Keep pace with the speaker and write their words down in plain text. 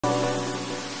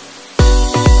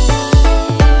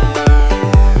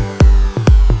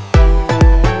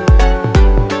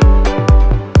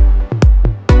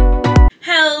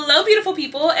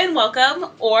welcome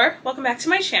or welcome back to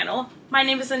my channel. My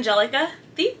name is Angelica,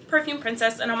 the Perfume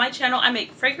Princess, and on my channel I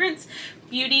make fragrance,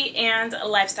 beauty, and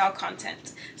lifestyle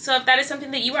content. So if that is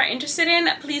something that you are interested in,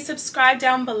 please subscribe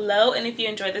down below, and if you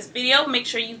enjoyed this video, make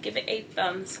sure you give it a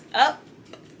thumbs up.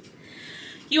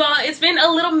 You all, it's been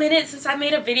a little minute since I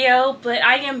made a video, but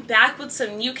I am back with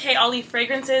some new KAYALI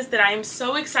fragrances that I am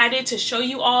so excited to show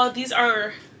you all. These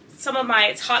are some of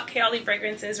my top KAYALI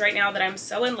fragrances right now that I'm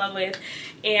so in love with,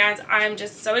 and I'm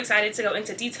just so excited to go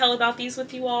into detail about these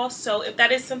with you all. So if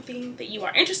that is something that you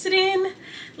are interested in,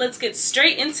 let's get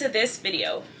straight into this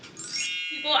video.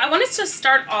 People, I wanted to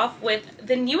start off with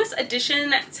the newest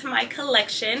addition to my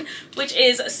collection, which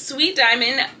is Sweet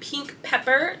Diamond Pink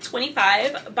Pepper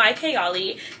 25 by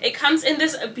KAYALI. It comes in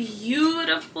this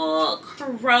beautiful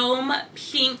chrome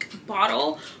pink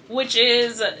bottle, which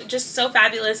is just so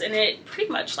fabulous, and it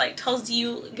pretty much like gives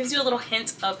you a little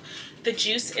hint of the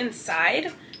juice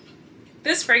inside.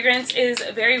 This fragrance is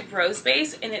very rose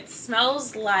based, and it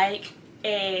smells like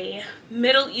a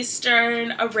Middle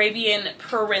Eastern Arabian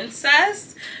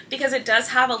princess, because it does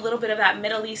have a little bit of that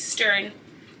Middle Eastern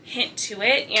hint to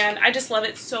it, and I just love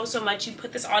it so much. You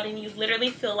put this on and you literally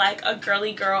feel like a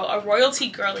girly girl, a royalty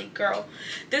girly girl.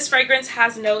 This fragrance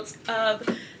has notes of,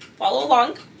 follow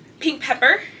along, pink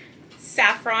pepper,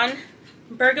 saffron,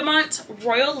 bergamot,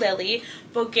 royal lily,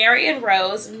 Bulgarian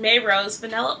rose, May rose,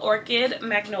 vanilla orchid,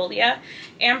 magnolia,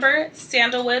 amber,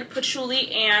 sandalwood,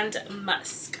 patchouli, and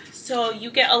musk. So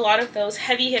you get a lot of those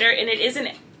heavy hitter, and it is an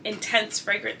intense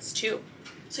fragrance too.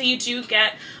 So you do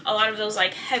get a lot of those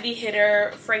like heavy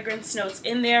hitter fragrance notes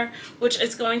in there, which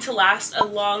is going to last a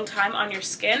long time on your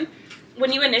skin.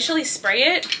 When you initially spray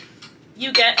it,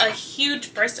 you get a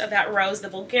huge burst of that rose, the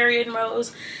Bulgarian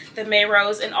rose, the May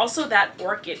rose, and also that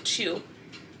orchid too.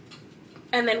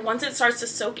 And then once it starts to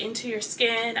soak into your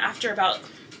skin, after about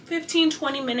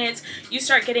 15-20 minutes, you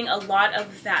start getting a lot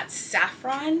of that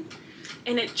saffron.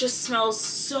 And it just smells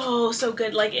so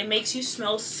good. Like, it makes you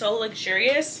smell so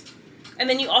luxurious. And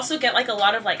then you also get like a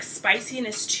lot of like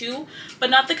spiciness too, but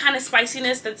not the kind of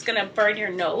spiciness that's gonna burn your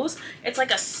nose. It's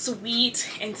like a sweet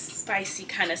and spicy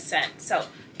kind of scent. So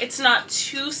it's not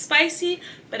too spicy,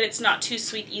 but it's not too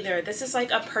sweet either. This is like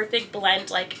a perfect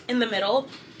blend, like in the middle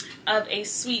of a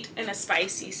sweet and a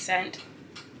spicy scent.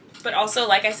 But also,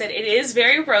 like I said, it is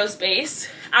very rose based.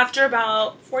 After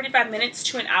about 45 minutes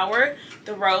to an hour,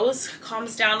 the rose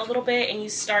calms down a little bit and you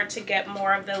start to get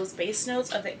more of those base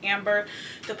notes of the amber,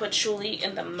 the patchouli,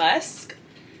 and the musk.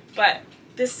 But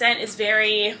this scent is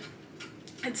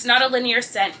it's not a linear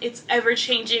scent. It's ever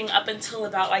changing up until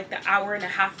about like the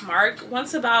hour-and-a-half mark.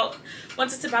 Once it's about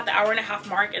the hour-and-a-half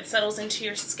mark, it settles into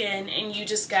your skin and you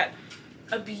just get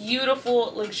a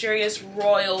beautiful, luxurious,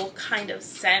 royal kind of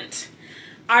scent.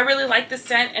 I really like this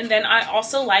scent, and then I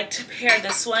also like to pair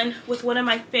this one with one of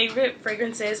my favorite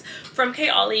fragrances from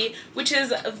KAYALI, which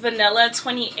is Vanilla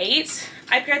 28.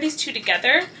 I pair these two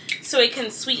together so it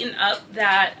can sweeten up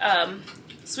that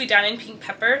Sweet Diamond Pink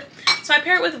Pepper. So I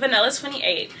pair it with Vanilla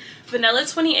 28. Vanilla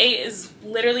 28 is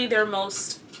literally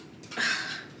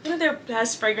one of their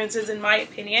best fragrances in my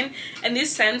opinion, and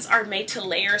these scents are made to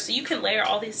layer, so you can layer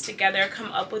all these together,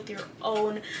 come up with your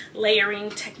own layering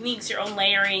techniques, your own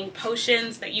layering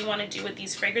potions that you want to do with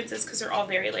these fragrances, because they're all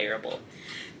very layerable.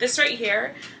 This right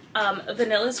here,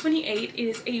 Vanilla 28,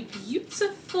 is a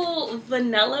beautiful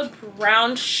vanilla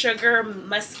brown sugar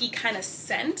musky kind of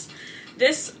scent.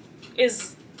 This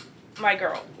is my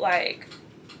girl. Like,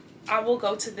 I will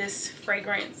go to this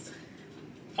fragrance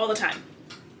all the time.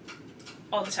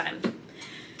 All the time.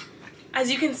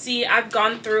 As you can see, I've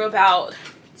gone through about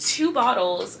 2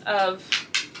 bottles of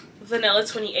Vanilla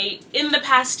 28 in the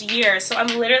past year. So I'm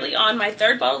literally on my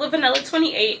 3rd bottle of Vanilla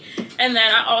 28, and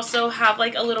then I also have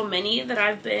like a little mini that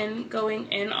I've been going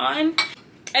in on.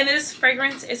 And this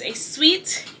fragrance is a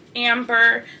sweet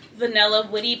amber vanilla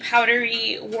woody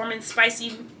powdery warm and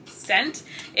spicy scent.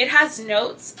 It has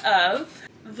notes of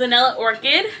vanilla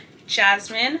orchid,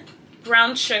 jasmine,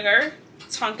 brown sugar,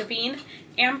 tonka bean,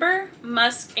 amber,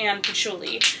 musk, and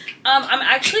patchouli. I'm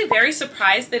actually very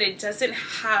surprised that it doesn't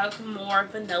have more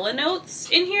vanilla notes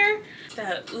in here.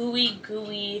 The ooey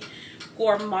gooey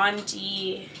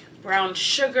gourmandy brown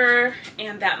sugar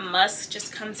and that musk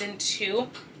just comes in too.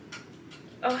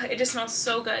 Oh, it just smells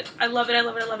so good. I love it, I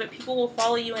love it, I love it. People will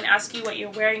follow you and ask you what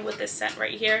you're wearing with this scent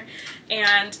right here,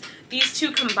 and these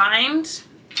two combined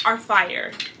are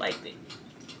fire. Like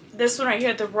this one right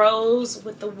here, the rose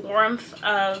with the warmth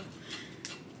of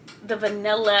the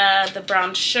vanilla, the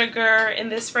brown sugar in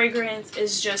this fragrance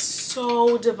is just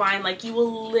so divine. Like, you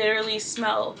will literally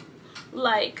smell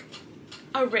like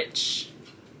a rich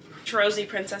rosy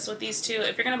princess with these two.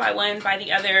 If you're gonna buy one, buy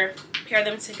the other. pair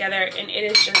them together, and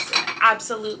it is just an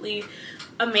absolutely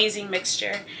amazing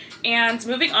mixture. And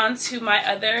moving on to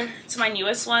my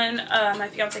newest one, my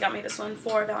fiance got me this one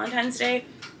for Valentine's Day,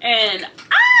 and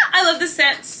I love this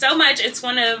scent so much. It's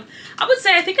one of,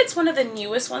 I think it's one of the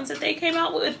newest ones that they came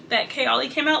out with, that KAYALI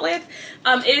came out with.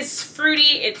 It's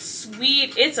fruity, it's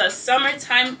sweet, it's a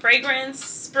summertime fragrance,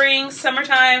 spring,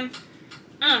 summertime.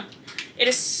 It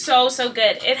is so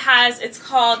good. It's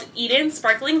called Eden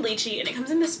Sparkling Lychee, and it comes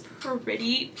in this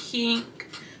pretty pink,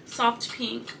 soft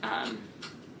pink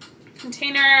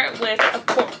container with, of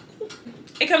course,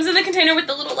 it comes in the container with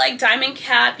the little like diamond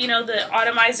cap, you know, the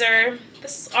atomizer.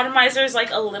 This atomizer is like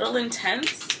a little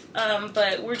intense,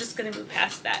 but we're just gonna move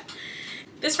past that.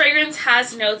 This fragrance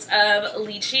has notes of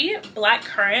lychee, black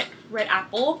currant, red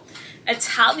apple,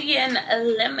 Italian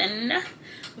lemon,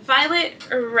 violet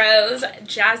rose,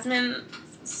 jasmine,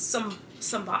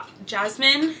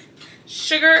 jasmine,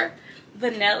 sugar,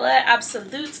 vanilla,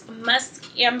 absolute, musk,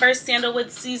 amber,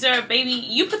 sandalwood, Caesar. Baby,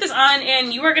 you put this on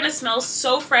and you are gonna smell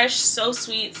so fresh, so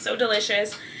sweet, so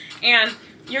delicious, and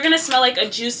you're gonna smell like a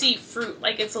juicy fruit.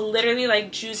 Like, it's literally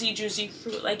like juicy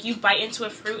fruit. Like, you bite into a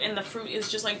fruit and the fruit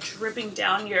is just like dripping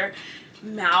down your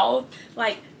mouth.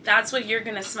 Like, that's what you're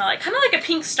gonna smell like. Kind of like a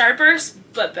pink Starburst,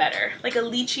 but better. Like a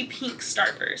lychee pink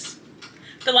Starburst.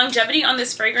 The longevity on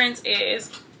this fragrance is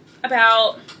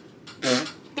about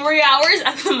 3 hours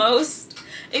at the most.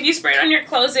 If you spray it on your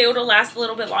clothes, it'll last a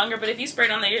little bit longer, but if you spray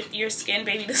it on your skin,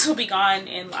 baby, this will be gone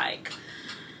in like,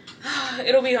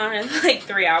 it'll be gone in like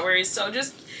 3 hours. So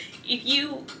just, if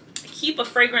you keep a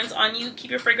fragrance on you, keep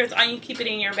your fragrance on you, keep it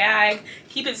in your bag,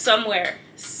 keep it somewhere.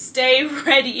 Stay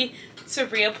ready to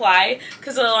reapply,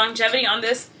 because the longevity on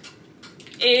this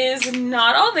is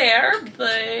not all there,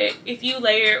 but if you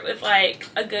layer it with like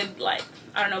a good, like,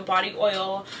 I don't know, body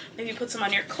oil, maybe put some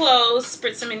on your clothes,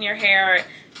 spritz some in your hair,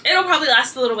 it'll probably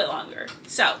last a little bit longer.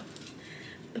 So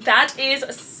that is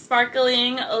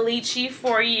Sparkling Lychee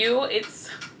for you. It's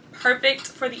perfect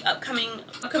for the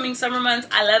upcoming summer months.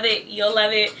 I love it. You'll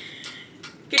love it.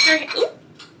 Get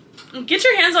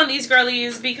your hands on these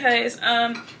girlies, because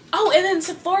oh, and then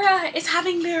Sephora is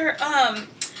having their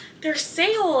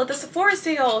sale, the Sephora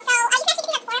sale. So you can actually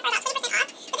get Sephora for about 20% off,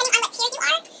 depending on what tier you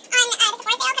are on the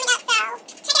Sephora sale coming up.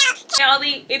 So check it out.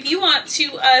 KAYALI, if you want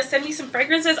to send me some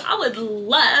fragrances, I would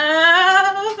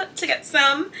love to get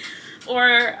some,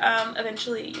 or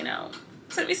eventually, you know,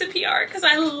 send me some PR, because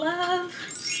I love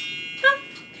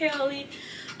KAYALI.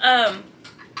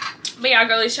 But yeah,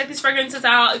 girlies, check these fragrances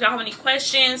out. If y'all have any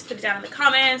questions, put it down in the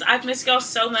comments. I've missed y'all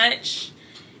so much.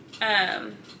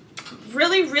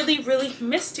 Really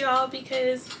missed y'all,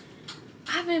 because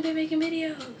I haven't been making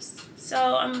videos.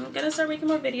 So I'm gonna start making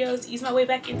more videos, ease my way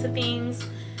back into things,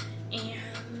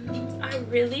 and I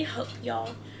really hope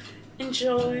y'all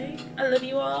enjoy. I love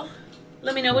you all.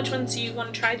 Let me know which ones you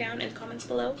want to try down in the comments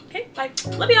below. Okay, bye.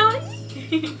 Love y'all.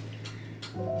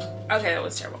 Okay, that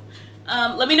was terrible.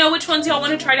 Let me know which ones y'all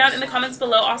want to try down in the comments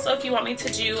below. Also, if you want me to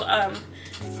do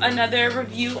another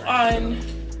review on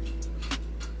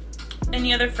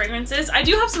any other fragrances. I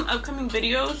do have some upcoming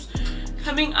videos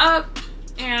coming up,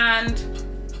 and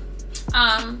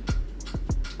I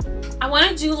want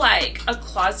to do like a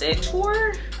closet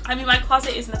tour. I mean, my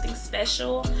closet is nothing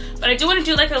special, but I do want to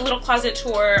do like a little closet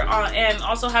tour, and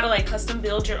also how to like custom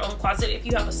build your own closet if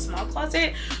you have a small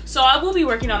closet. So I will be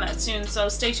working on that soon, so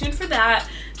stay tuned for that.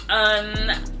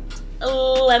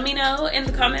 Let me know in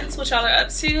the comments what y'all are up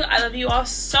to. I love you all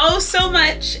so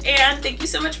much, and thank you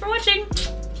so much for watching.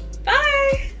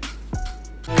 Bye.